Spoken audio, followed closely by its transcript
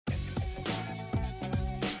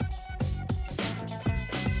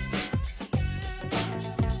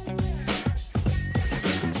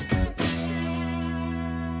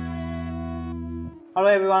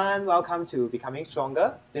Hello everyone, welcome to Becoming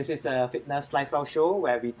Stronger. This is a fitness lifestyle show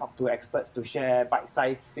where we talk to experts to share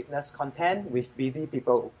bite-sized fitness content with busy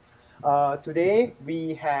people. Today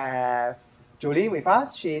we have Jolene with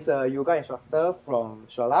us. She's a yoga instructor from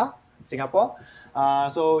Strala, Singapore.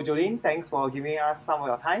 So Jolene, thanks for giving us some of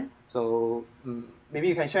your time. So maybe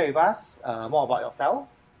you can share with us more about yourself.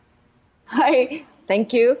 Hi,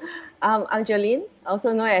 thank you. I'm Jolene,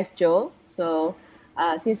 also known as Jo. So,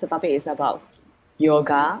 since the topic is about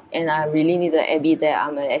yoga, and I really need to admit that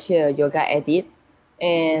I'm actually a yoga addict.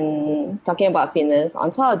 And talking about fitness,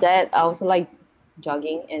 on top of that, I also like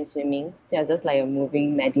jogging and swimming. They're just like a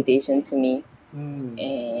moving meditation to me.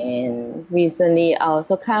 And recently, I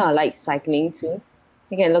also kind of like cycling too.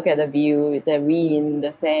 You can look at the view, the wind,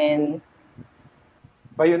 the sand.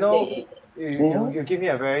 But you know, The, you give me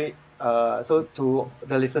a very so to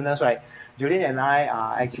the listeners, right? Jolene and I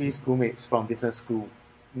are actually schoolmates from business school.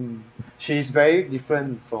 She's very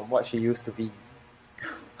different from what she used to be.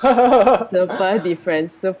 Super different,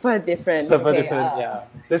 super different. Super different, yeah.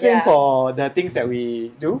 The same for the things that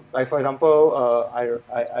we do. Like for example,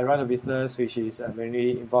 I run a business which is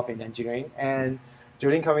mainly involved in engineering, and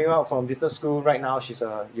Jolene coming out from business school right now, she's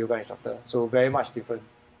a yoga instructor. So very much different.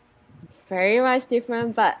 Very much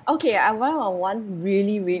different, but okay, I went on one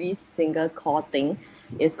really, really single core thing.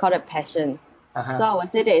 It's called a passion. So I would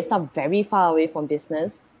say that it's not very far away from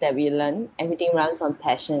business that we learn. Everything runs on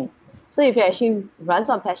passion. So if you actually runs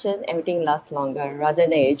on passion, everything lasts longer rather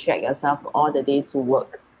than you drag yourself all the day to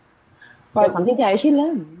work. That's something that I actually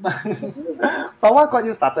learn. But what got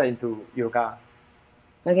you started into yoga?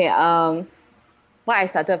 Okay, why I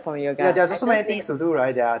started from yoga. Yeah, there's so many things to do,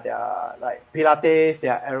 right? There are like Pilates,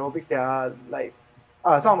 there are aerobics, there are like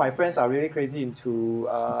some of my friends are really crazy into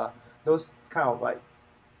those kind of like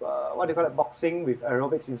what do you call it, boxing with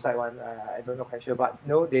aerobics inside one. I don't know quite sure, but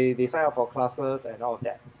no, they sign up for classes and all of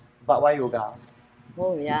that. But why yoga?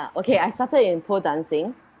 Oh yeah. Okay, I started in pole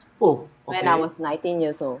dancing. Oh, okay. When I was 19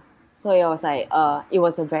 years old. So it was like it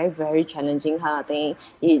was a very, very challenging kind of thing.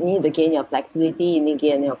 You need to gain your flexibility, you need to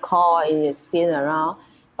gain your core, you need to spin around.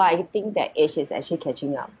 But I think that age is actually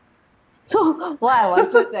catching up. So what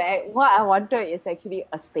I wanted is actually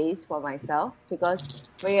a space for myself, because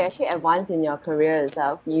when you actually advance in your career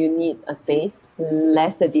itself, you need a space,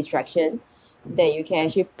 less the distraction, that you can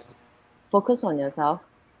actually focus on yourself.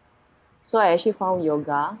 So I actually found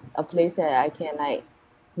yoga a place that I can like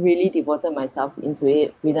really devoted myself into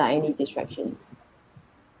it without any distractions.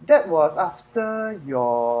 That was after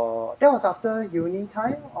uni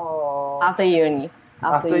time or After uni.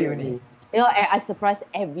 after uni. You know, I surprised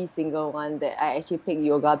every single one that I actually picked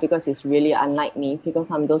yoga, because it's really unlike me, because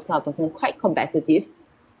I'm those kind of person quite competitive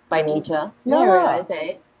by nature. Yeah. Then I realized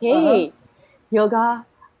that, hey, yoga,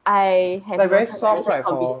 I have like no very time soft, to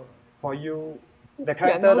actually right? For you, the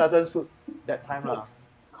character doesn't suit that time, lah.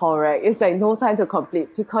 Correct. It's like no time to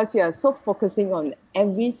complete, because you are so focusing on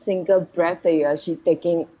every single breath that you're actually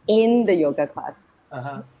taking in the yoga class.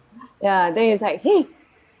 Yeah, then it's like, hey,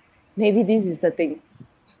 maybe this is the thing.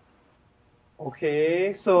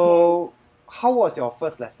 Okay, so how was your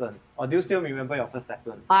first lesson? Or do you still remember your first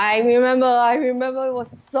lesson? I remember it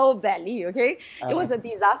was so badly, okay? It was a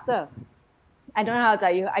disaster. I don't know how to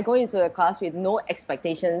tell you. I go into the class with no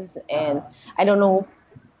expectations, and I don't know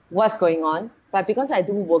what's going on. But because I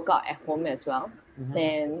do work out at home as well,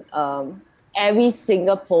 then every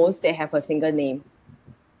single pose, they have a single name.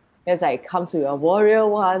 It's like, comes to your warrior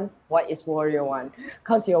one, what is warrior one?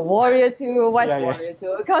 Comes to your warrior two, what's warrior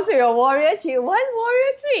two? Comes to your warrior three, what's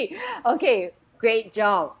warrior three? Okay, great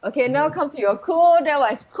job. Okay, now come to your cool, that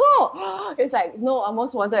was cool. It's like, no, I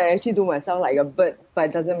almost wanted to actually do myself like a bird, but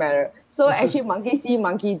it doesn't matter. So actually, monkey see,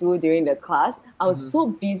 monkey do during the class. I was so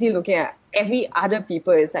busy looking at every other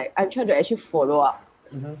people. It's like, I'm trying to actually follow up.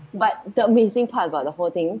 But the amazing part about the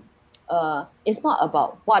whole thing, it's not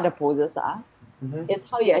about what the poses are. It's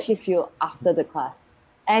how you actually feel after the class.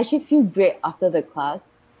 I actually feel great after the class.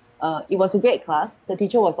 It was a great class. The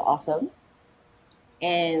teacher was awesome.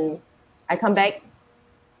 And I come back,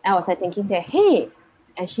 and I was like thinking that, hey,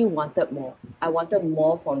 I actually wanted more. I wanted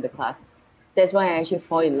more from the class. That's why I actually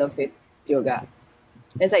fall in love with yoga.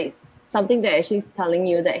 It's like something that actually telling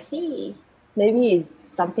you that, hey, maybe it's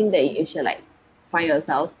something that you should like find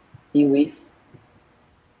yourself, be with.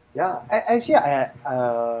 Yeah, actually,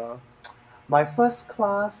 my first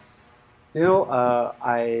class,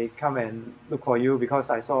 I come and look for you because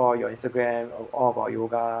I saw your Instagram all about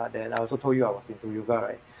yoga. Then I also told you I was into yoga,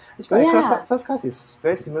 right? Actually, my first class is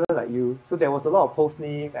very similar like you. So there was a lot of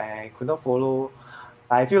post-name and I could not follow.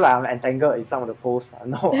 I feel like I'm entangled in some of the posts.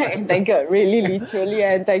 No. Entangled, really literally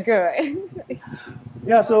entangled, right?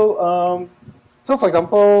 Yeah, so So for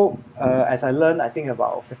example, as I learned, I think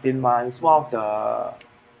about 15 months, one of the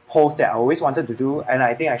pose that I always wanted to do, and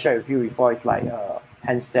I think I shared with you before, is like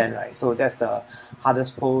handstand, right? So that's the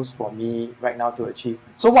hardest pose for me right now to achieve.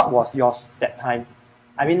 So what was yours that time?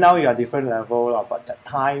 I mean, now you're different level, but that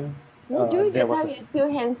time, No, during there that was time, a you still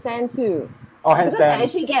handstand too. oh Because I handstand.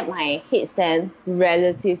 actually get my headstand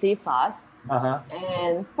relatively fast. Uh-huh.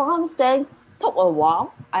 And farm stand took a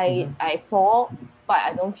while. Mm-hmm. I fall, but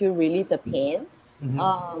I don't feel really the pain. Mm-hmm.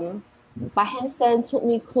 Um, but handstand took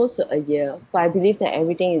me close to a year. But I believe that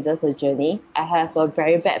everything is just a journey. I have a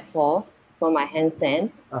very bad fall from my handstand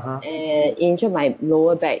Uh-huh. and injured my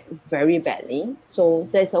lower back very badly. So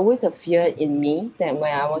there's always a fear in me that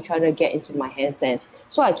when I was trying to get into my handstand,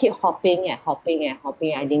 so I keep hopping and hopping and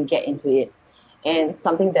hopping. I didn't get into it. And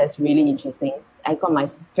something that's really interesting, I got my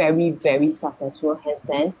very, very successful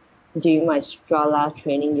handstand during my Strala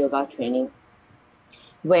training, yoga training,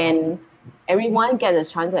 when everyone gets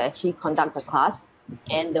a chance to actually conduct the class,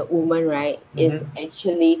 and the woman, right, is Mm-hmm.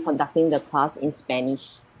 actually conducting the class in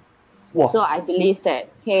Spanish. Whoa. So I believe that,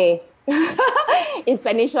 hey, in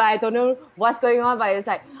Spanish, I don't know what's going on, but it's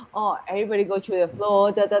like, oh, everybody go through the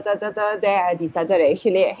flow, da da da da da. Then I decided that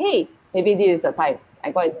actually, hey, maybe this is the time.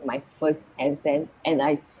 I got into my first handstand, and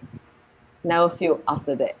I never feel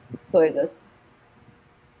after that. So it's just,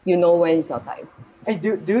 you know when it's your time. Hey,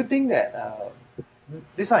 do you think that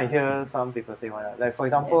this one I hear some people say one, like for Yeah.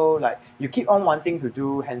 example, like you keep on wanting to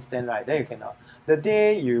do handstand, right? Then you cannot. The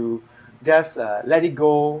day you just let it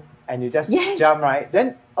go and you just jump, Yes. right?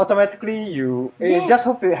 Then automatically you just Yes.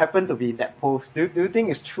 hope it happened to be in that pose. Do you think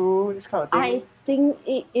it's true, this kind of thing? I think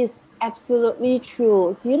it is absolutely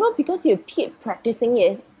true. Do you know, because you keep practicing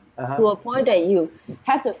it Uh-huh. to a point that you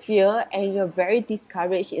have the fear and you're very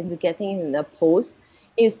discouraged into getting in the pose,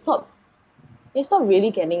 you stop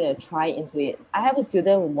really getting a try into it. I have a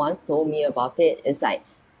student who once told me about it. It's like,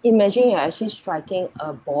 imagine you're actually striking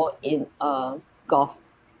a ball in a golf.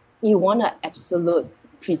 You want an absolute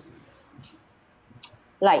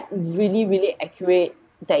like really, really accurate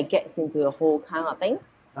that gets into the hole kind of thing.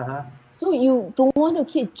 Uh-huh. So you don't want to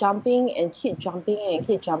keep jumping and keep jumping and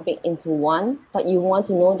keep jumping into one, but you want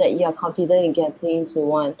to know that you are confident in getting into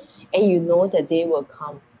one, and you know that they will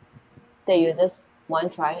come. That you just one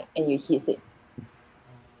try and you hit it.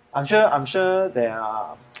 I'm sure there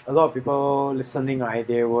are a lot of people listening, right?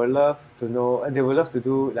 They will love to know, and they will love to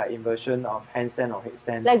do like inversion of handstand or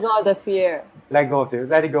headstand. Let go of the fear. Let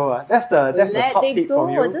it go. That's the Let top it tip from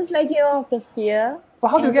go. you. Just let go of the fear But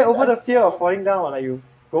how do you and get just over the fear of falling down? Like you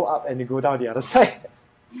go up and you go down the other side.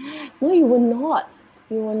 no, you will not.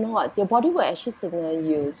 You will not. Your body will actually signal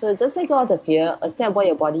you. So just let go of the fear, accept what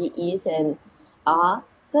your body is, and uh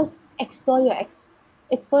just explore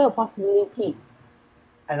your possibility.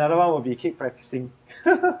 Another one will be keep practicing.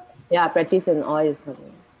 Yeah, practice and all is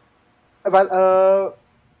coming. But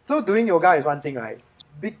so doing yoga is one thing, right?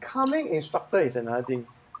 Becoming instructor is another thing.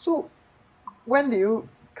 So when do you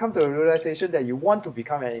come to a realization that you want to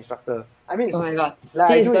become an instructor? I mean, Oh my god, like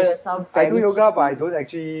this is gonna sound I do very yoga, but I cheesy. don't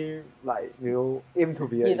actually like aim to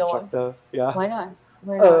be an You don't want? instructor. Yeah. Why not?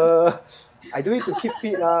 Why not? Uh, I do it to keep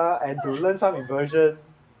fit and to learn some inversion,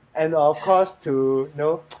 and of course to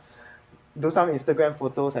do some Instagram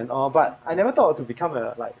photos and all. But I never thought to become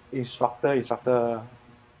a like instructor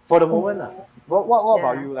for the moment. Mm, What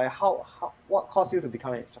about yeah. you? Like how what caused you to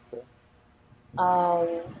become an instructor? Um,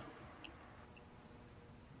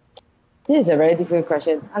 this is a very difficult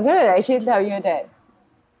question. I'm gonna actually tell you that.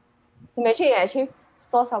 Imagine you actually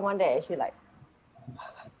saw someone that actually like.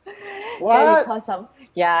 Then you What? call some,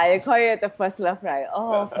 yeah, you call it the first love, right?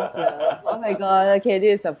 Oh, first love. Oh my god, okay,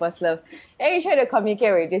 this is the first love. And you try to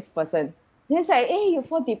communicate with this person. Then it's like, hey, you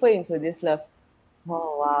fall deeper into this love.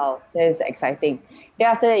 Oh wow, that is exciting. Then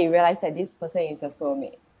after that, you realize that this person is your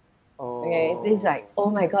soulmate. Okay, this is Oh. like, oh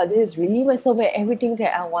my god, this is really my soulmate. Everything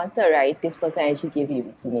that I wanted, right? This person actually gave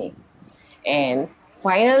it to me. And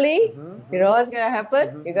finally, you know what's gonna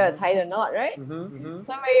happen? You're gonna tie the knot, right? So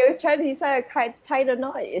when you try to decide to tie the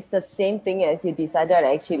knot, it's the same thing as you decided to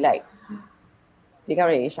actually like become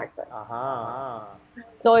an instructor. Aha.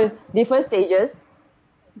 So different stages,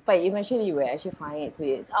 but eventually you will actually find it to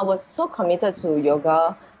it. I was so committed to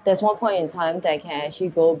yoga. There's one point in time that I can actually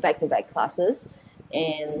go back to back classes,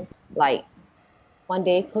 and like one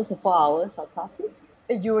day close to 4 hours of classes.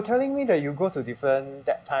 Hey, you were telling me that you go to different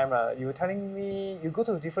that time, you were telling me you go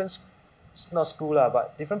to different not school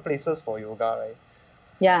but different places for yoga, right?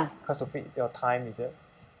 Yeah, Because to fit your time, is it?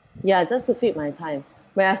 yeah, just to fit my time.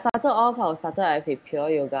 When I started off, I started with pure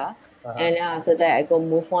yoga. Uh-huh. And then after that, I go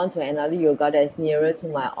move on to another yoga that is nearer to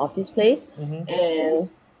my office place. Mm-hmm. And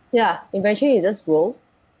yeah, eventually it just grow.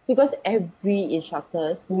 because every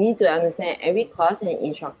instructors need to understand every class and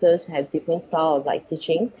instructors have different style of like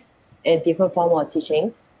teaching and different form of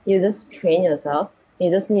teaching. You just train yourself. You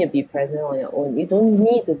just need to be present on your own. You don't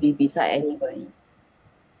need to be beside anybody.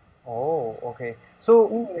 Oh, okay. So,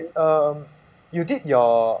 Mm. you did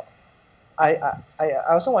your. I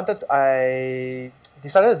also wanted to, I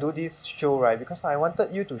decided to do this show, right, because I wanted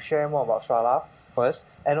you to share more about Strala first,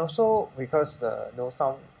 and also because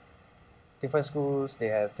some different schools they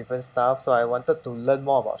have different stuff, so I wanted to learn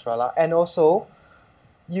more about Strala, and also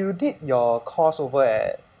you did your course over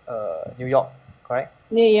at New York, correct?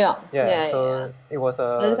 Yeah, Yeah. yeah. So it was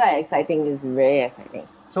It's a. quite exciting. It's very exciting.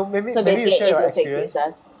 So maybe So maybe you basically, share eight your to six is experience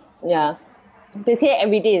just yeah. Basically,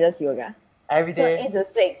 every day is just yoga. every So day. 8 to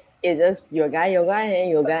 6 is just yoga, yoga,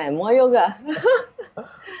 and yoga, and more yoga.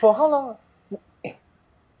 For how long?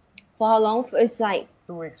 For how long? It's like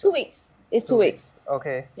 2 weeks. 2 weeks. It's 2 weeks.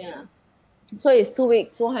 Okay. Yeah. So it's 2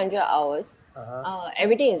 weeks, 200 hours. Uh-huh.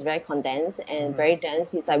 Everything is very condensed and very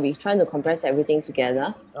dense. It's like we're trying to compress everything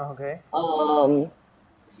together. Okay.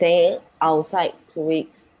 Staying outside 2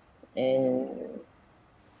 weeks, and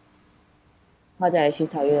how did I actually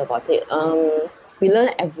tell you about it? We learn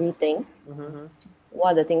everything. Mm-hmm.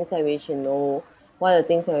 What are the things that we should know? What are the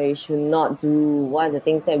things that we should not do? What are the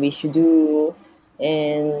things that we should do?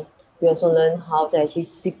 And we also learn how to actually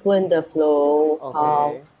sequence the flow, how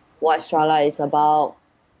Okay. what Strala is about.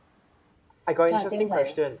 I got an Kind of interesting things like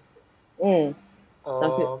question. mm,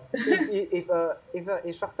 that's good. If an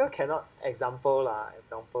instructor cannot example,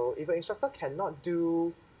 if an instructor cannot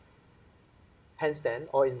do handstand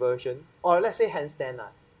or inversion, or let's say handstand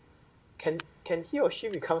can he or she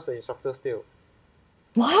becomes the instructor still?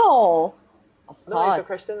 Wow, of No, it's a course,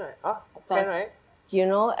 question, right? Ah, of can, course. right? Do you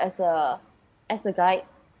know as a guide,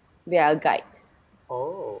 we are a guide.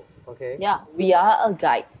 Oh, okay. Yeah, we are a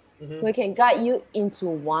guide. Mm-hmm. We can guide you into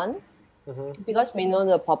one Mm-hmm. because we know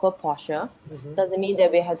the proper posture. Mm-hmm. Doesn't mean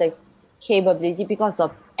that we have the capability because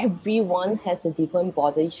of everyone has a different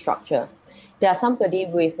body structure. There are somebody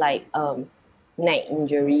with like neck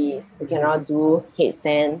injuries who Mm-hmm. cannot do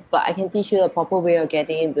headstand, but I can teach you the proper way of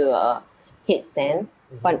getting into a headstand.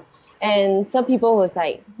 Mm-hmm. But and some people was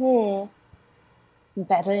like,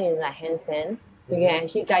 better in a handstand. We Mm-hmm. can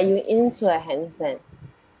actually guide you into a handstand.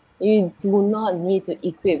 You do not need to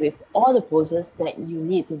equip with all the poses that you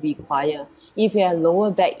need to require. If you have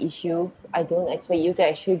lower back issue, I don't expect you to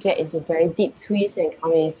actually get into very deep twists and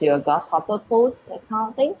come into your grasshopper pose, that kind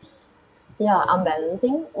of thing. Yeah, Oh.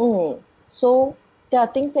 unbalancing. So there are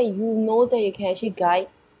things that you know that you can actually guide,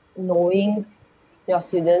 knowing your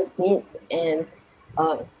students' needs and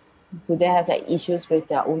uh, do they have like issues with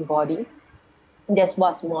their own body. That's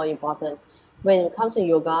what's more important. When it comes to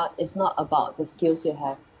yoga, it's not about the skills you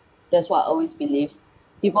have. That's what I always believe.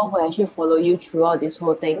 People who actually follow you throughout this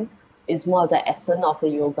whole thing is more of the essence of the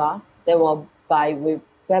yoga that will whereby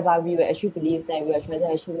we will actually believe that we are trying to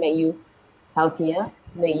actually make you healthier,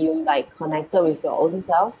 make you like connected with your own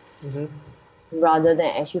self, Mm-hmm. rather than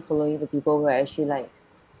actually following the people who are actually like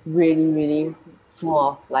really, really full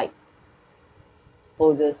of like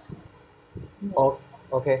poses. Oh,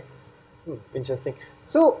 okay. Interesting.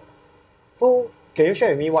 So can you share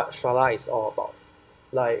with me what Strala is all about?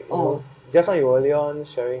 Like, Oh, just now you were earlier on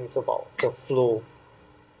sharing it's about the flow.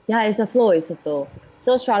 yeah, it's a flow, it's a flow.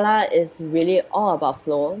 So Strala is really all about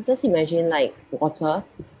flow. Just imagine like water.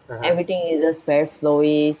 Uh-huh. Everything is just very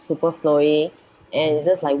flowy, super flowy, and it's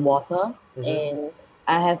just like water. Mm-hmm. And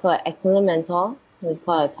I have an excellent mentor who's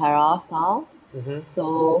called Tara Styles. Mm-hmm.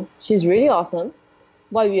 So she's really awesome.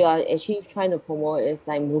 What we are actually trying to promote is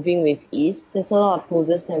like moving with ease. There's a lot of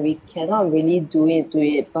poses that we cannot really do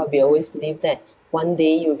it, but we always believe that one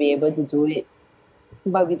day you'll be able to do it.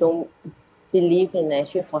 But we don't believe in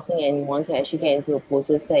actually forcing anyone to actually get into a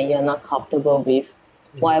poses that you're not comfortable with.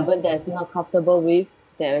 Whatever that's not comfortable with,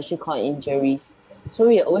 they're actually called injuries. So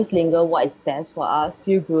we always linger what is best for us,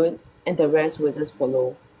 feel good, and the rest will just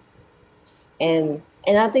follow. And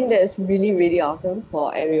I think that is really, really awesome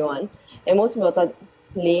for everyone. And most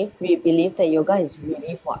importantly, we believe that yoga is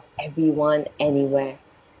really for everyone anywhere.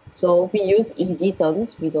 So we use easy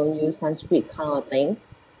terms, we don't use Sanskrit kind of thing.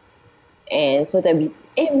 And so that we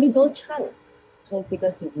don't chant. So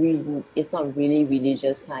because it's not really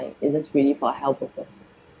religious kind, it's just really for health purpose.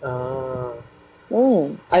 Uh,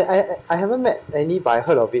 Mm. I haven't met any, but I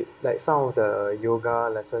heard of it. Like some of the yoga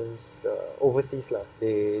lessons, overseas lah,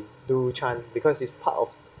 they do chant because it's part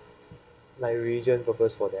of like religion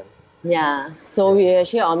purpose for them. Yeah. So Yeah. we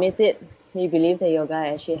actually omit it. We believe that yoga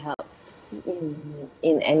actually helps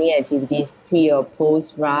in any activities, pre or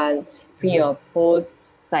post run, pre Mm-hmm. or post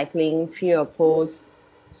cycling, pre or post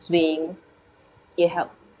swim. It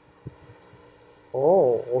helps.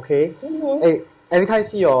 Oh, okay. Mm-hmm. Hey, every time I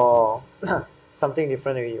see your something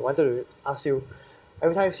different, I wanted to ask you.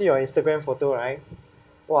 Every time I see your Instagram photo, right?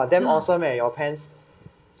 Wow, damn awesome, eh? Your pants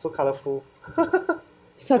so colorful.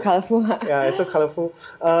 So colorful. Yeah, it's so colorful.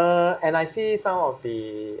 And I see some of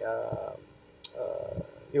the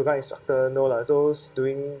yoga instructor know lah. Those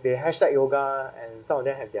doing the hashtag yoga, and some of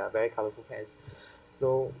them have their very colorful pants.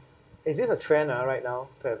 So, is this a trend right now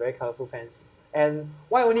to have very colorful pants? And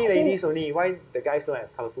why only I think ladies only? Why the guys don't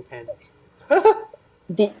have colorful pants?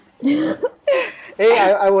 the Hey,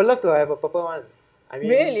 I would love to have a purple one. I mean,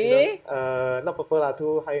 really not purple lah,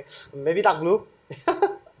 too high. Maybe dark blue.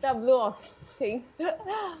 the blue or pink.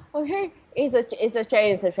 Okay, it's a trend.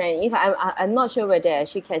 It's a trend. If I'm not sure whether I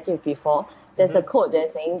actually catch it before. There's a quote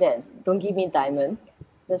that's saying that don't give me diamond,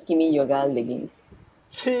 just give me yoga leggings.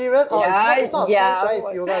 Serious? Oh, it's not pants, right?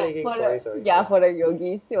 It's yoga leggings. Sorry, sorry. For the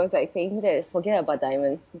yogis, it was like saying that forget about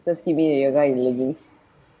diamonds, just give me the yoga leggings.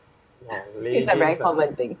 Wow, It's a very leggings.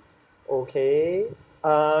 common thing. Okay.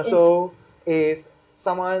 It, So if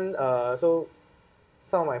someone, so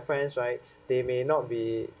some of my friends, right, they may not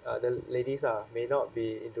be, the ladies may not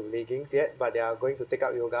be into leggings yet, but they are going to take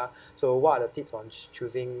up yoga. So what are the tips on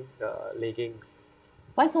choosing the leggings?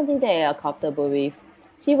 Find something that you're comfortable with.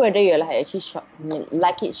 See whether you like actually short,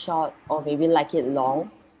 like it short or maybe like it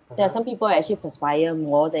long. There are Uh-huh. some people who actually perspire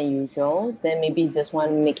more than usual. Then maybe you just want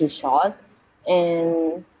to make it short.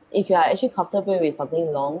 And if you are actually comfortable with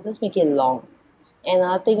something long, just make it long. And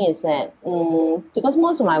another thing is that because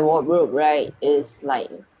most of my wardrobe right is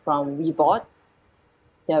like from Reebok,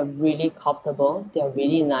 they're really comfortable. They're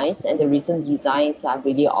really nice, and the recent designs are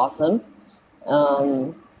really awesome.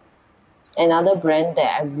 Um, Another brand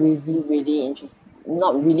that I really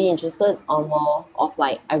not really interested or more of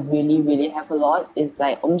like I really have a lot is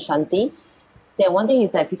like Om Shanti. Then one thing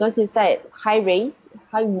is that because it's like high raise,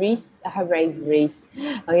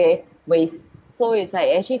 okay, waist. So it's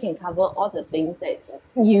like actually can cover all the things that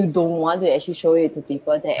you don't want to actually show it to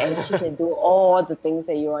people that actually can do all the things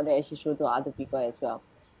that you want to actually show to other people as well.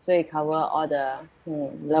 So you cover all the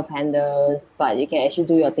love handles, but you can actually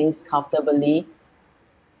do your things comfortably.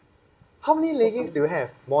 How many leggings do you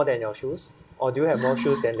have? More than your shoes? Or do you have more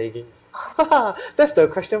shoes than leggings? That's the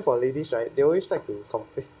question for ladies, right? They always like to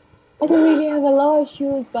compare. I don't really have a lot of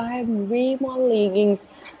shoes, but I have way more leggings.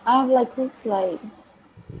 I have like close to like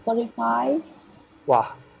 45.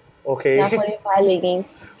 Wow. Yeah, Okay. 45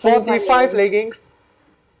 leggings. 45 45 leggings. leggings?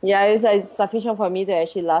 Yeah, it's like sufficient for me to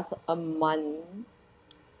actually last a month.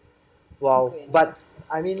 Wow. Good. But,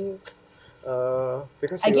 I mean,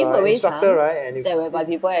 because I you give are an away instructor, some right? And that whereby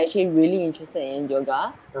people are actually really interested in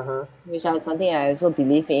yoga, uh-huh. which is something I also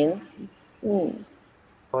believe in. Mm.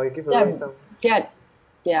 Or you give away They're, some. they're,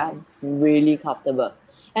 they're really comfortable.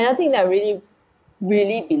 And I think that I really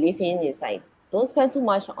believe in is like don't spend too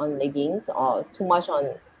much on leggings or too much on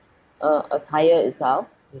attire itself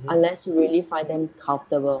Mm-hmm. unless you really find them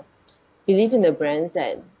comfortable. Believe in the brands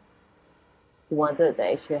that you wanted to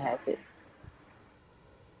actually have it.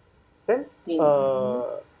 Then,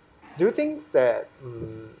 Mhm. do you think that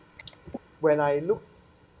when I look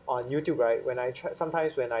on YouTube, right? When I try,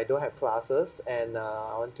 sometimes when I don't have classes and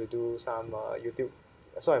I want to do some YouTube,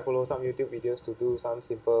 so I follow some YouTube videos to do some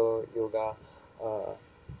simple yoga uh,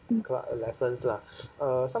 lessons lah.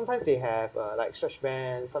 Sometimes they have like stretch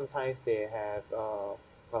bands. Sometimes they have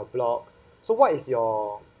blocks. So what is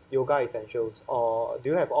your yoga essentials, or do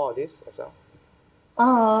you have all of this as well?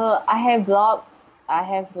 I have blocks. I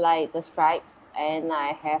have like the stripes, and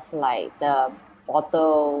I have like the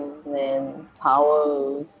bottles and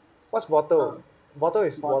towels. What's bottle? Um, Bottle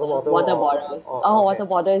is water bottle water or bottles. oh Oh, okay. water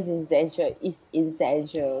bottles is essential. Is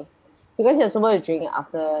essential because you're supposed to drink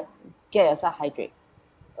after get yourself hydrate.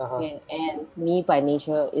 Uh huh. Okay, and me by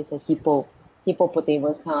nature is a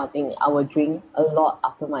hippopotamus kind of thing. I will drink a lot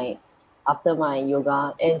after my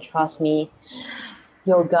yoga, and trust me,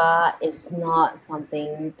 yoga is not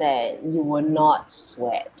something that you will not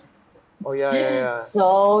sweat. Oh yeah yeah yeah.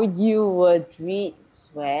 So you will drip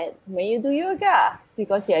sweat when you do yoga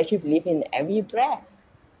because you actually believe in every breath.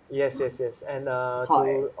 Yes, yes, yes. And Correct.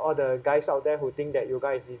 to all the guys out there who think that yoga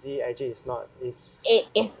is easy, actually it's not. It is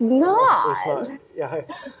It's not. not. Yeah.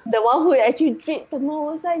 The one who actually drip the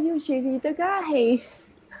most are usually the guys.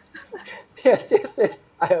 Yes, yes, yes.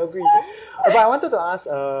 I agree. But I wanted to ask,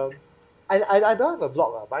 I don't have a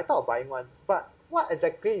blog, but I thought of buying one. But what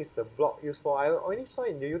exactly is the blog used for? I only saw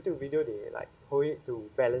in the YouTube video they like hold it to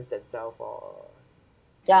balance themselves or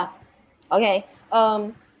Yeah. Okay.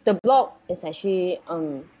 The block is actually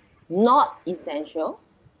not essential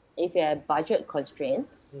if you have budget constraint,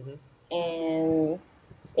 mm-hmm. and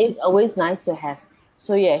it's always nice to have.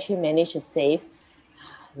 So you actually manage to save.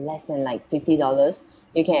 less than like $50,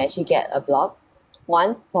 you can actually get a block.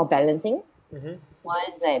 One for balancing. Mm-hmm. One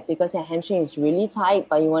is that because your hamstring is really tight,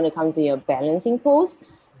 but you want to come to your balancing pose,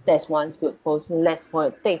 that's one good pose.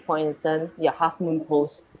 Take for instance your half moon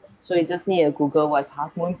pose. So you just need to Google what's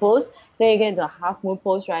half moon pose. Then you get into a half moon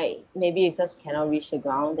pose, right? Maybe you just cannot reach the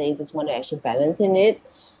ground. Then you just want to actually balance in it.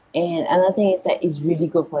 And another thing is that it's really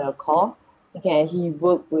good for your core. You can actually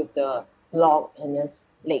work with the block and just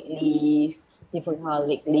leg lift, different kind of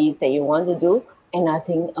leg lift that you want to do. And I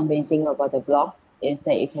think amazing about the block is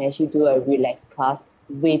that you can actually do a relaxed class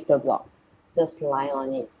with the block. Just lie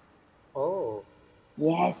on it. Oh.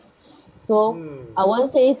 Yes. So I won't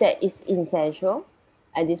say that it's essential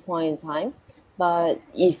at this point in time, but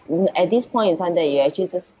if at this point in time that you actually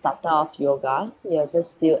just started off yoga, you're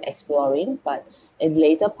just still exploring, but in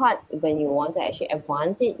later part when you want to actually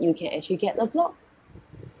advance it, you can actually get the block.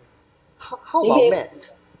 How about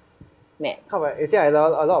mat? Mat. How about, you see, I have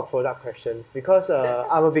a lot of product questions because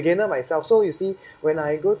I'm a beginner myself. So you see, when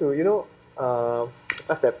I go to,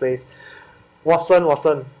 what's that place?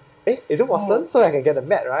 Watson. Is it Watson? So I can get a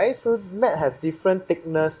mat, right? So mat have different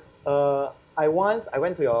thickness. I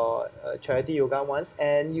went to your charity yoga once,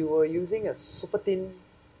 and you were using a super thin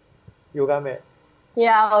yoga mat.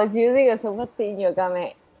 Yeah, I was using a super thin yoga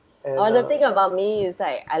mat. And, the thing about me is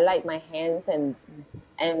like I like my hands and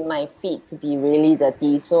my feet to be really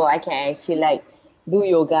dirty, so I can actually like do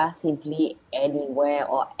yoga simply anywhere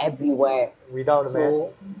or everywhere. without the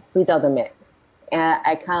mat. Without the mat. And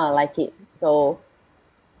I kind of like it. So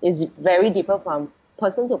it's very different from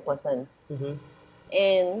person to person. Mm-hmm.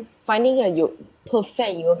 And finding a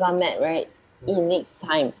perfect yoga mat, right, it needs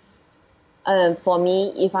time. For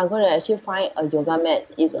me, if I'm going to actually find a yoga mat,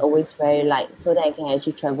 it's always very light so that I can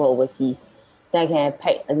actually travel overseas. That I can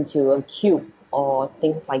pack into a cube or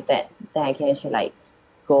things like that. That I can actually like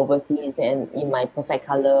go overseas and in my perfect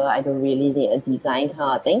color. I don't really need a design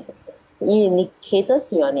kind of thing. It caters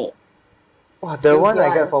to your need. Wow, the one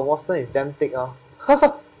I get from Watson is damn thick.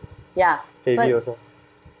 Yeah. Heavy also.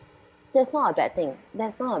 That's not a bad thing.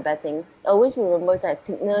 That's not a bad thing. Always remember that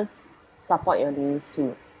thickness support your knees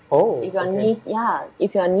too. Oh, if your okay. knees,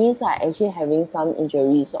 if your knees are actually having some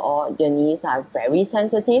injuries or your knees are very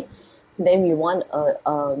sensitive, then we want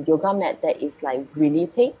a yoga mat that is like really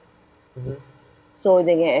thick, so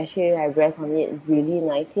they can actually like rest on it really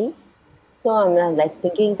nicely. So I'm like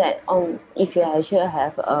thinking that if you actually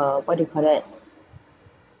have what do you call it,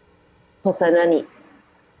 personal needs.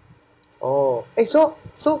 Oh,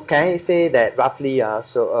 so can I say that roughly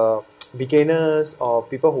beginners or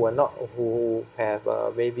people who have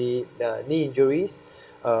maybe knee injuries,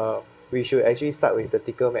 we should actually start with the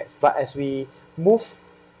thicker mats. But as we move,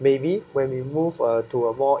 maybe when we move to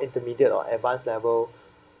a more intermediate or advanced level,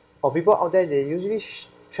 or people out there, they usually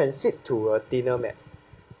transit to a thinner mat.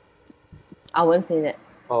 I won't say that.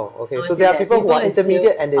 Oh, okay. So there are people who are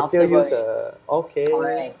intermediate and they still use the okay.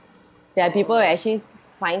 Correct. There are people who actually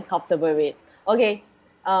find comfortable with it. Okay,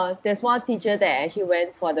 there's one teacher that actually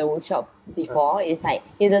went for the workshop before. It's like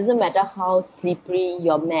it doesn't matter how slippery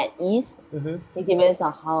your mat is. It depends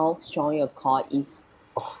on how strong your core is.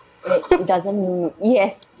 It doesn't.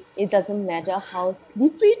 Yes, it doesn't matter how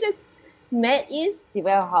slippery the mat is.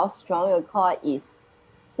 Depends on how strong your core is.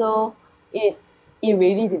 So it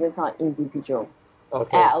really depends on individual.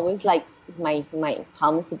 Okay. I always like my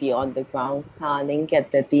palms to be on the ground, then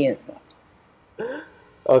get dirty and stuff.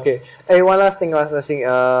 Okay. Hey, one last thing.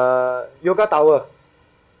 Yoga towel.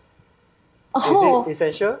 Oh. Is it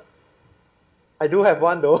essential? I do have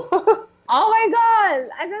one though. Oh my god!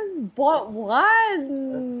 I just bought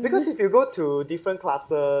one. Because if you go to different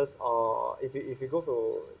classes or if you go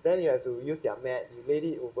to, then you have to use their mat. You laid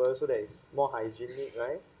it over so that it's more hygienic,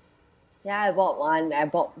 right? Yeah, I bought one. I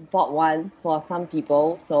bought one for some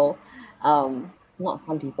people. So, not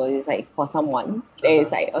some people. It's like for someone.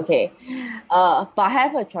 It's like okay, but I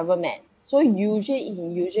have a travel mat. So usually,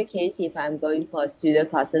 in usual case, if I'm going for studio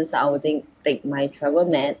classes, I would take my travel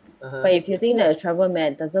mat. But if you think that a travel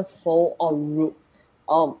mat doesn't fold or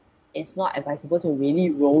roll, it's not advisable to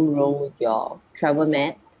really roll your travel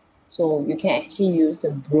mat. So you can actually use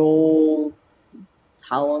a roll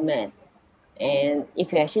towel mat. And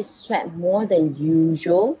if you actually sweat more than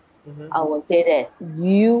usual, I would say that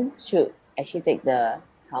you should actually take the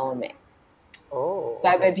towel mat. Oh.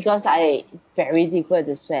 Okay. But because I very difficult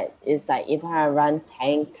to sweat, it's like if I run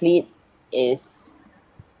 10 cleat, I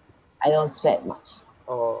don't sweat much.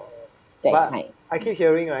 Oh. That kind. I keep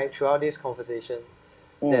hearing right throughout this conversation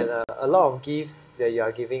that a lot of gifts that you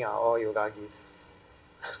are giving are all yoga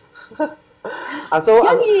gifts. I'm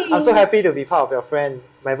so happy to be part of your friend.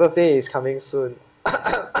 My birthday is coming soon.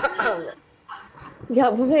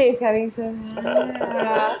 Your birthday is coming soon.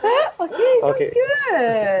 Okay, sounds Okay.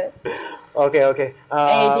 good. Okay.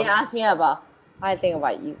 And you didn't ask me about how I think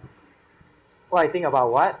about you. What I think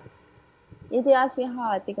about what? You didn't ask me how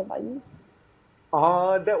I think about you.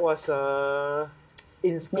 Oh, that was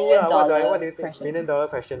in school Million What do dollar you think? question. $1 million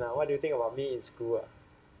question What do you think about me in school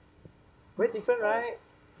Very different, right?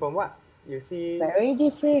 From what you see. Very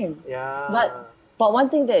different. Yeah. But one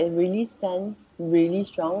thing that really stands really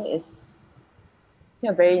strong is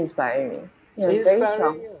you're very inspiring. You're very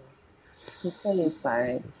strong, Inspiring. super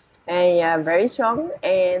inspiring, and you're very strong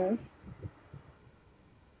and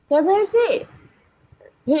you're very fit.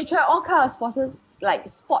 You try all kinds of sports, like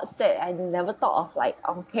sports that I never thought of. Like,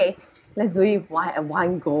 okay, let's do it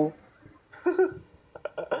one go.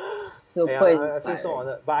 Super Yeah, I feel so inspiring.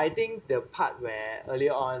 honored. But I think the part where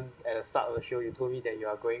earlier on at the start of the show, you told me that you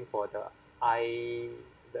are going for the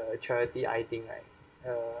charity eye thing,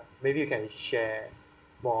 right? Maybe you can share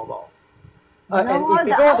more about. And No, if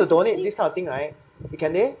the people want to eye donate thing. this kind of thing, right?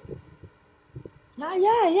 Can they?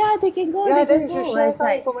 Yeah. They can go. Yeah, They then can you should go. share It's some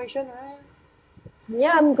like, information, right?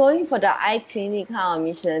 yeah, I'm going for the eye clinic kind of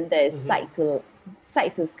mission that is Mm-hmm.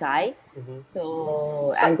 side to sky. Mm-hmm.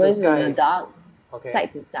 So I'm Side to going to sky. Ladakh, Okay.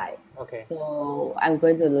 side to sky. Okay. So I'm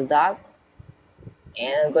going to Ladakh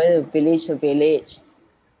and I'm going to village to village.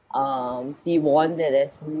 Be warned that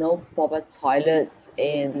there's no proper toilets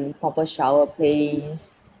and proper shower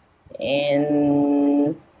place,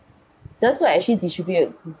 and just to actually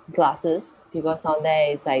distribute glasses because down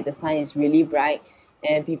there is like the sun is really bright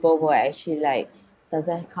and people who actually like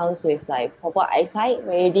doesn't comes with like proper eyesight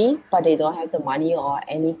already, but they don't have the money or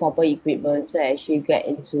any proper equipment to actually get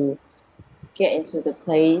into the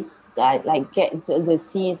place, like get into to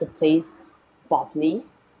see the place properly.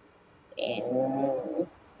 And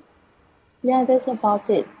yeah, that's about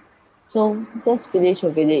it. So just village to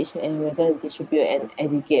village, and we're going to distribute and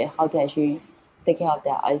educate how to actually take care of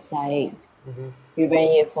their eyesight, Mm-hmm. prevent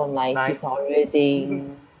it from like Nice.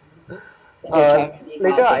 deteriorating, the charity kind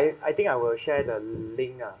Later, of thing. I think I will share the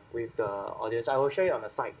link with the audience. I will share it on the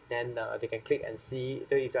site. Then they can click and see.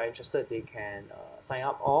 If they're interested, they can sign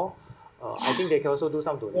up. Or I think they can also do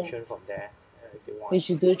some donation Yes, from there if they we want.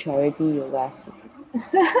 should do charity yoga soon.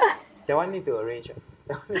 That one need to arrange.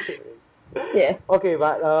 That one need to arrange. Yes. Okay,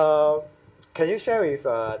 but can you share with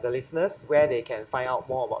the listeners where they can find out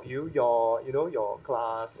more about you, your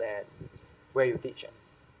class and where you teach?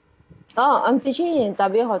 Oh, I'm teaching in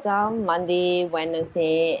W Hotel Monday,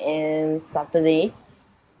 Wednesday, and Saturday,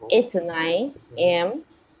 Oh. 8 to 9 a.m.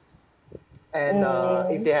 And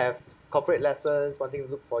if they have corporate lessons wanting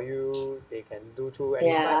to look for you, they can do through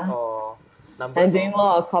any site Yeah, or I'm numbers doing or.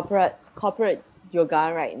 more of corporate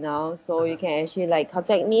yoga right now, so you can actually like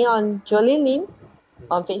contact me on Jolene Lim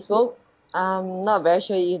on Facebook. I'm not very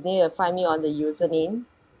sure, you need to find me on the username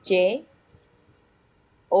J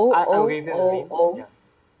O I will O give them the O link. O. Yeah.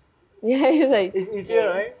 Yeah, it's like It's easier, J.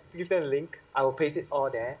 right? Give them the link. I will paste it all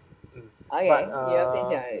there. But Okay, you have this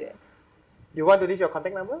already. you want to leave your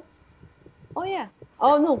contact number? Oh yeah. Yeah.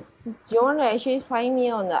 Oh no, do you want to actually find me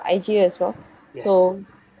on the IG as well? Yes. So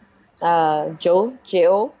Jo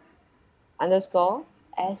underscore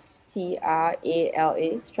Strala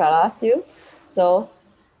Strala still. So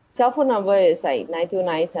cell phone number is like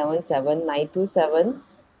 92977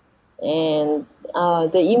 and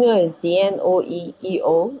the email is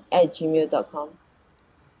dnoeeo@gmail.com.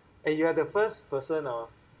 And you are the first person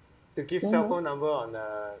to give cell Mm-hmm. phone number on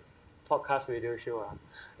a podcast radio show.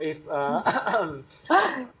 If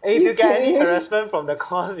if You you get any kidding me? harassment from the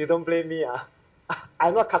course, you don't blame me.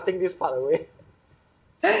 I'm not cutting this part away.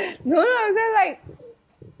 No, they're like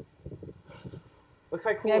It's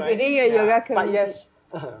quite cool, we are right? building a yoga But community. yes,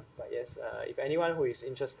 if anyone who is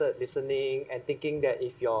interested, listening, and thinking that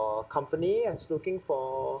if your company is looking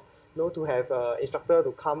for to have an instructor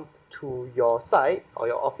to come to your site or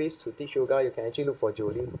your office to teach yoga, you can actually look for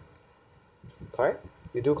Jolie. Correct?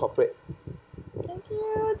 You do corporate. Thank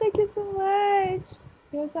you so much.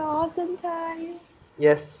 It was an awesome time.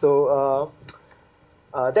 Yes, so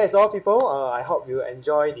that's all, people. I hope you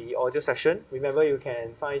enjoy the audio session. Remember, you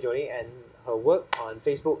can find Jolene and her work on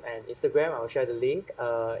Facebook and Instagram. I'll share the link.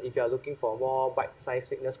 If you are looking for more bite-sized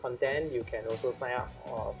fitness content, you can also sign up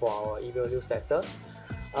for our email newsletter.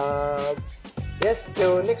 Yes,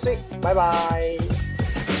 till next week. Bye-bye.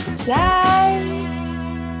 Bye.